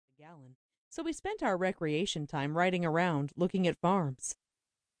Allen, so we spent our recreation time riding around looking at farms.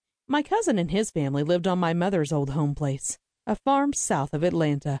 My cousin and his family lived on my mother's old home place, a farm south of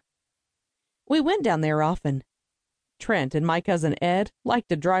Atlanta. We went down there often. Trent and my cousin Ed liked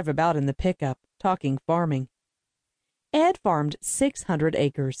to drive about in the pickup, talking farming. Ed farmed 600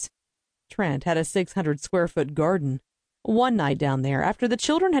 acres. Trent had a 600-square-foot garden. One night down there, after the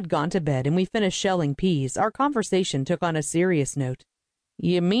children had gone to bed and we finished shelling peas, our conversation took on a serious note.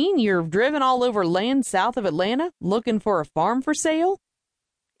 "You mean you've driven all over land south of Atlanta, looking for a farm for sale?"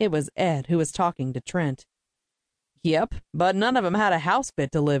 It was Ed who was talking to Trent. "Yep, but none of 'em had a house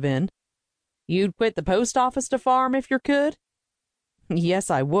fit to live in." "You'd quit the post office to farm if you could?"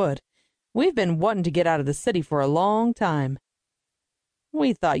 "Yes, I would. We've been wanting to get out of the city for a long time."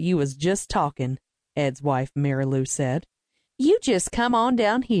 "We thought you was just talking," Ed's wife, Mary Lou, said. "You just come on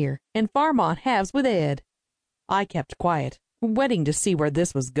down here and farm on halves with Ed." I kept quiet, waiting to see where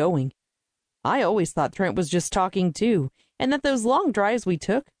this was going. I always thought Trent was just talking too, and that those long drives we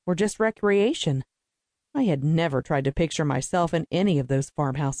took were just recreation. I had never tried to picture myself in any of those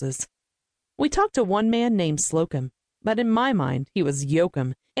farmhouses. We talked to one man named Slocum, but in my mind he was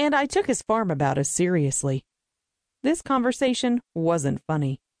Yoakum, and I took his farm about as seriously. This conversation wasn't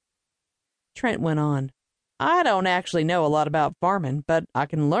funny. Trent went on. "I don't actually know a lot about farming, but I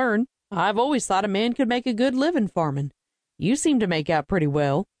can learn. I've always thought a man could make a good living farming. You seem to make out pretty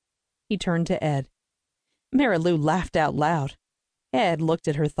well." He turned to Ed. Mary Lou laughed out loud. Ed looked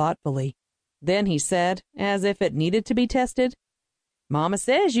at her thoughtfully. Then he said, as if it needed to be tested, "Mama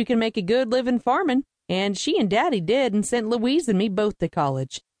says you can make a good living farming, and she and Daddy did and sent Louise and me both to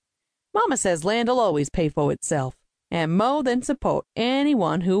college. Mama says land'll always pay for itself, and mo' than support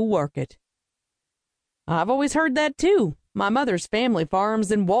anyone who'll work it." "I've always heard that, too. My mother's family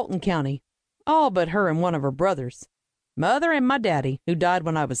farms in Walton County, all but her and one of her brothers. Mother and my daddy, who died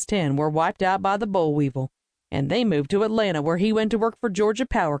when I was 10, were wiped out by the boll weevil, and they moved to Atlanta, where he went to work for Georgia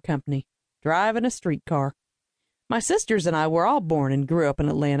Power Company, driving a streetcar. My sisters and I were all born and grew up in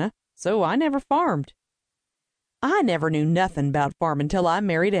Atlanta, so I never farmed." "I never knew nothing about farming till I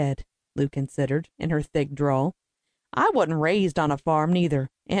married Ed," Lou considered, in her thick drawl. "I wasn't raised on a farm, neither,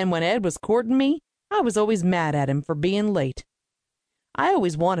 and when Ed was courting me, I was always mad at him for being late. I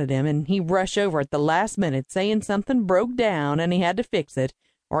always wanted him, and he'd rush over at the last minute saying something broke down and he had to fix it,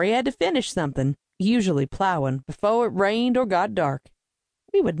 or he had to finish something, usually plowing, before it rained or got dark.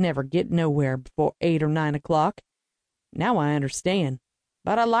 We would never get nowhere before 8 or 9 o'clock. Now I understand,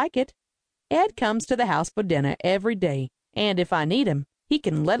 but I like it. Ed comes to the house for dinner every day, and if I need him, he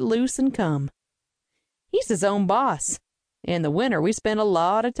can let loose and come. He's his own boss. In the winter, we spend a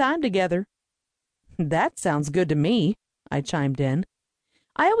lot of time together." "That sounds good to me," I chimed in.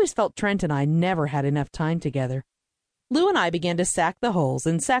 I always felt Trent and I never had enough time together. Lou and I began to sack the holes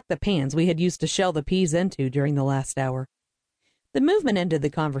and sack the pans we had used to shell the peas into during the last hour. The movement ended the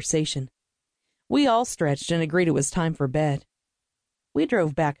conversation. We all stretched and agreed it was time for bed. We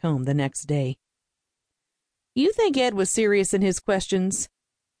drove back home the next day. "You think Ed was serious in his questions?"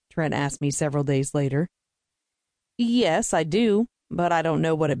 Trent asked me several days later. "Yes, I do, but I don't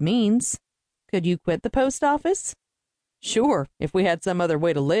know what it means. Could you quit the post office?" "Sure, if we had some other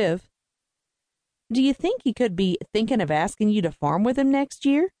way to live." "Do you think he could be thinking of asking you to farm with him next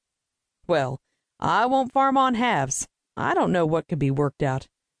year?" "Well, I won't farm on halves. I don't know what could be worked out,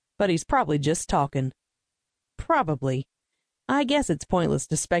 but he's probably just talking." "Probably. I guess it's pointless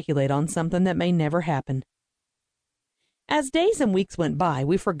to speculate on something that may never happen." As days and weeks went by,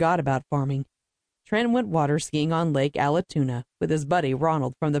 we forgot about farming. Trent went water skiing on Lake Allatoona with his buddy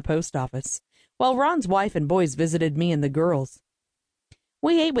Ronald from the post office, while Ron's wife and boys visited me and the girls.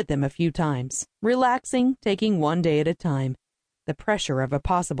 We ate with them a few times, relaxing, taking one day at a time, the pressure of a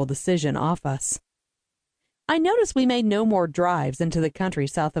possible decision off us. I noticed we made no more drives into the country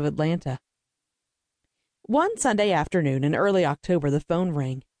south of Atlanta. One Sunday afternoon in early October, the phone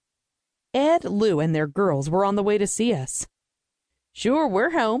rang. Ed, Lou, and their girls were on the way to see us. "Sure,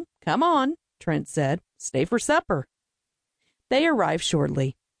 we're home. Come on," Trent said. "Stay for supper." They arrived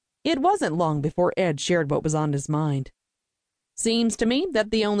shortly. It wasn't long before Ed shared what was on his mind. "Seems to me that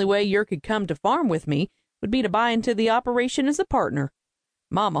the only way you could come to farm with me would be to buy into the operation as a partner.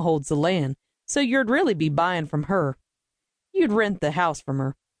 Mama holds the land, so you'd really be buying from her. You'd rent the house from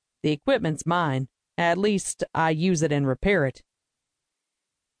her. The equipment's mine. At least I use it and repair it."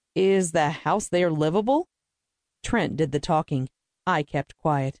 "Is the house there livable?" Trent did the talking. I kept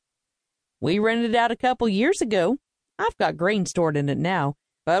quiet. "We rented it out a couple years ago. I've got grain stored in it now,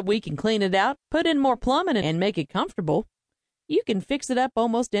 but we can clean it out, put in more plumbing, and make it comfortable. You can fix it up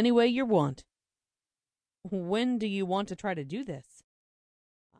almost any way you want." "When do you want to try to do this?"